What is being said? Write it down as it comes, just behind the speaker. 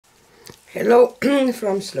Hello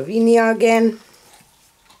from Slovenia again.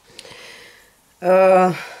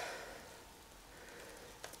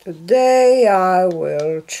 Today I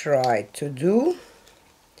will try to do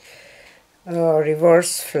a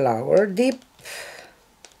reverse flower dip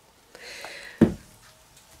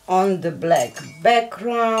on the black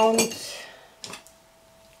background,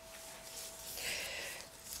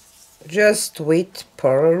 just with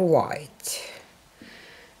pearl white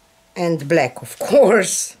and black, of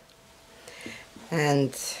course.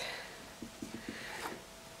 And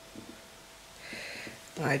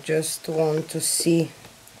I just want to see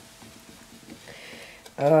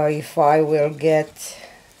if I will get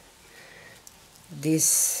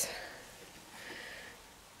this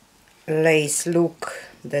lace look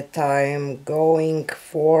that I am going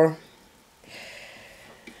for.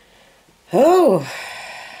 Oh,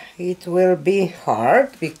 it will be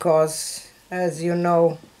hard because, as you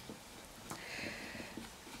know,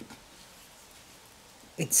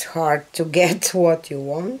 it's hard to get what you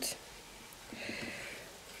want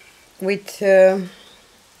with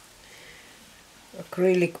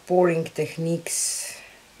acrylic pouring techniques.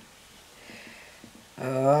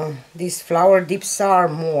 These flower dips are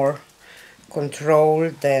more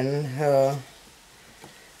controlled than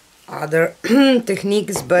other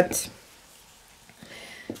techniques, but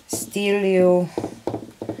still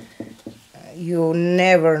you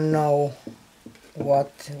never know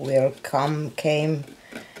what will came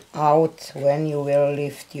out when you will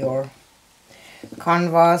lift your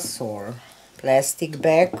canvas or plastic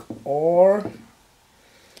bag or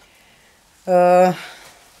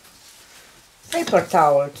paper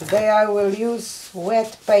towel. Today I will use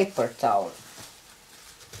wet paper towel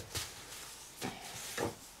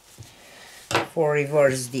for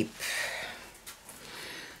reverse dip.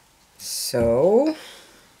 So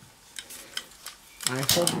I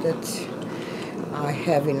hope that I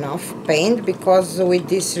have enough paint, because with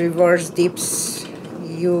these reverse dips,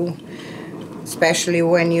 especially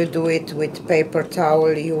when you do it with paper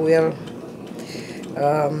towel, you will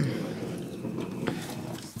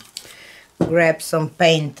grab some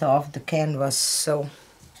paint off the canvas. So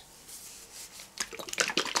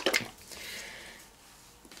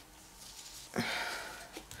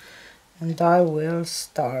and I will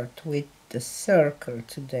start with the circle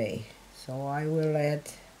today. So I will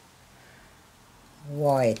add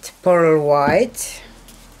white, pearl white,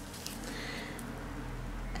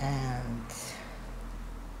 and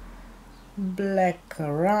black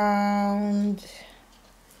around,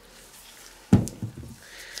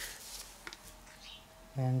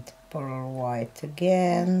 and pearl white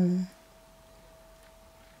again,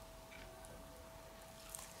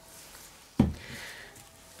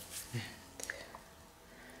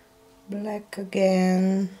 black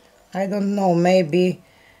again. I don't know, maybe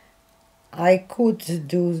I could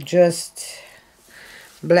do just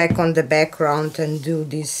black on the background and do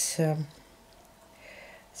these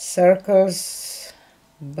circles,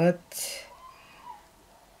 but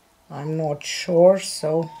I'm not sure,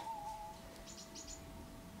 so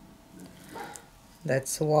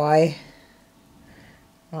that's why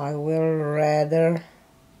I will rather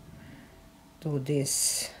do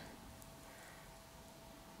this.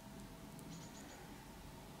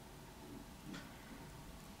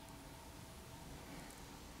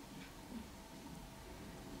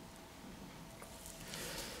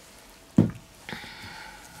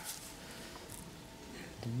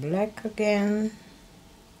 Black again,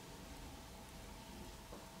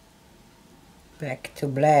 back to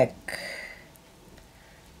black.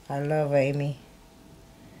 I love Amy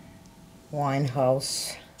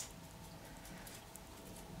Winehouse.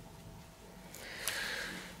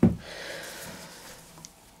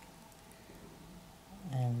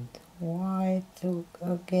 And white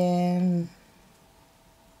again.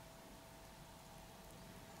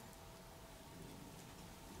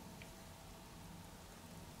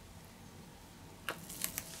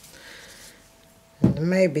 And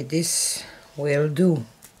maybe this will do,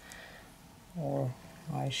 or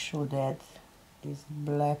I should add this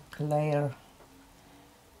black layer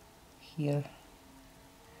here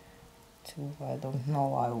too. I don't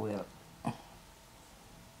know, I will.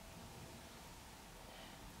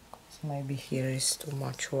 Maybe here is too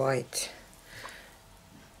much white.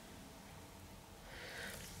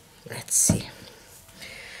 Let's see.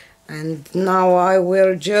 And now I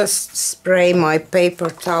will just spray my paper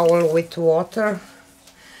towel with water,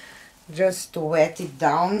 just to wet it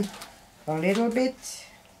down a little bit,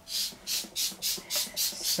 so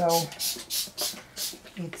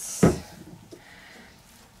it's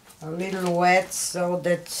a little wet, so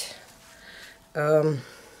that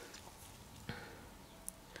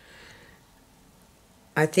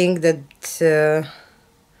I think that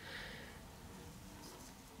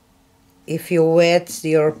if you wet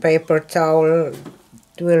your paper towel,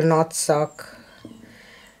 it will not suck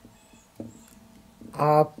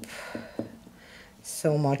up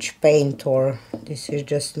so much paint, or this is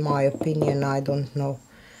just my opinion, I don't know.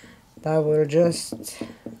 I will just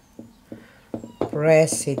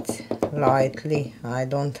press it lightly. I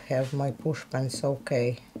don't have my push pens,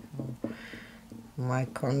 okay. My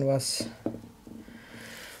canvas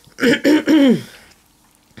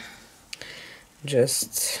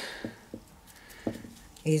just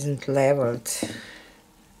isn't leveled.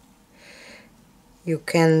 You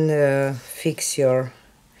can fix your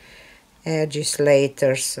edges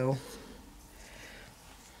later, so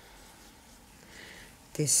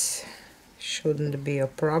this shouldn't be a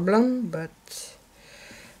problem, but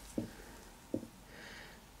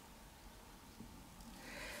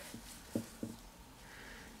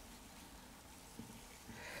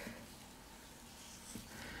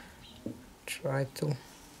try to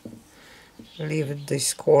leave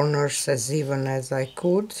these corners as even as I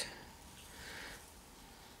could.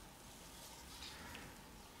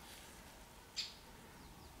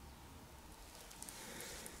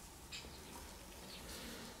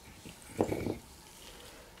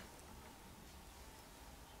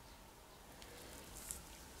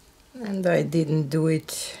 And I didn't do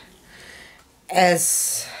it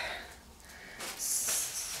as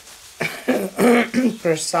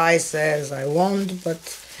precise as I want,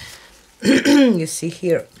 but you see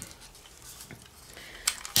here.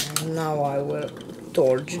 And now I will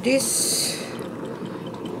torch this.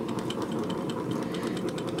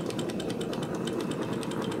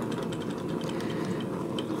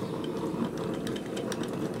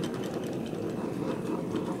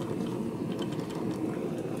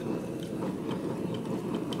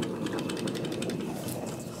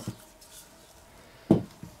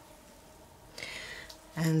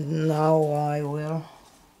 And now I will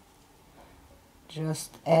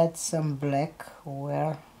just add some black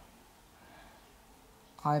where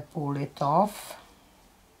I pull it off.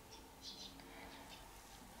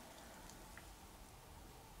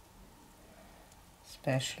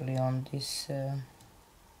 Especially on this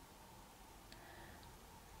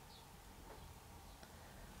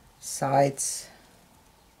sides.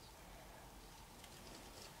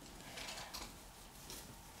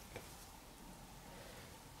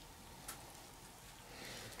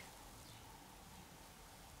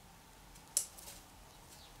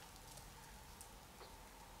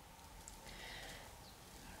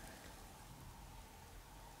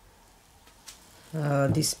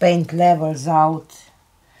 This paint levels out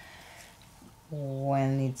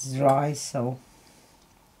when it's dry, so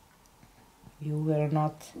you will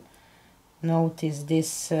not notice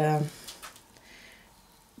this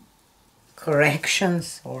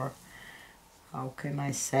corrections, or how can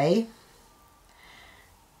I say.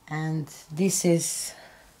 And this is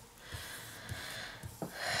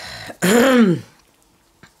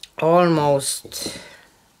almost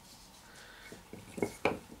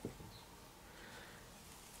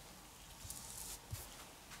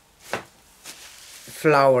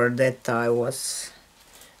flower that I was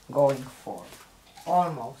going for.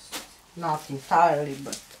 Almost. Not entirely,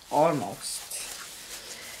 but almost.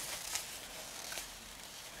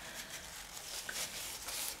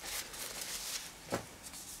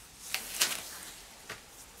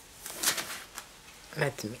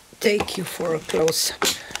 Let me take you for a close-up.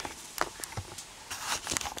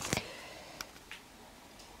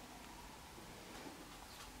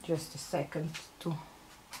 Just a second to...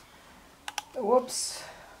 Whoops.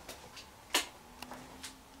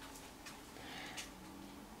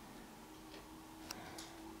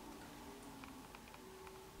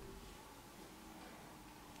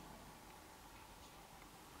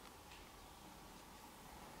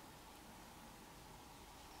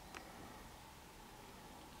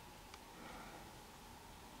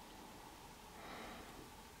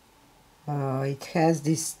 It has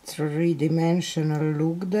this three-dimensional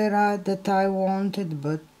look that I wanted,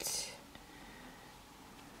 but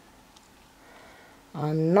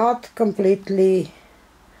I'm not completely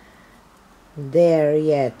there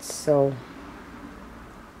yet, so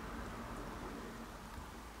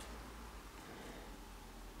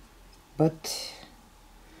but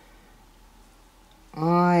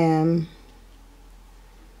I am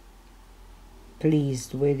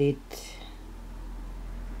pleased with it.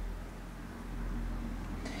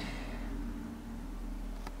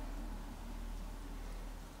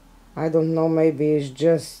 I don't know, maybe it's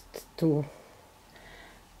just too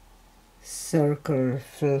circled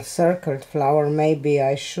flower. Maybe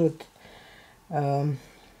I should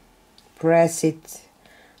press it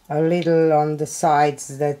a little on the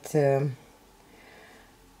sides that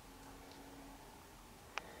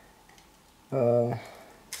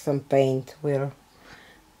some paint will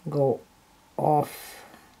go off,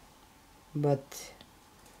 but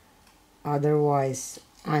otherwise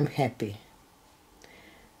I'm happy.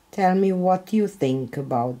 Tell me what you think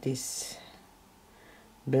about this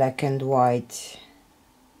black and white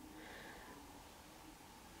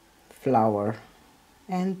flower,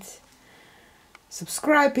 and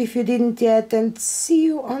subscribe if you didn't yet, and see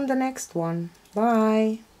you on the next one.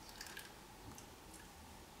 Bye.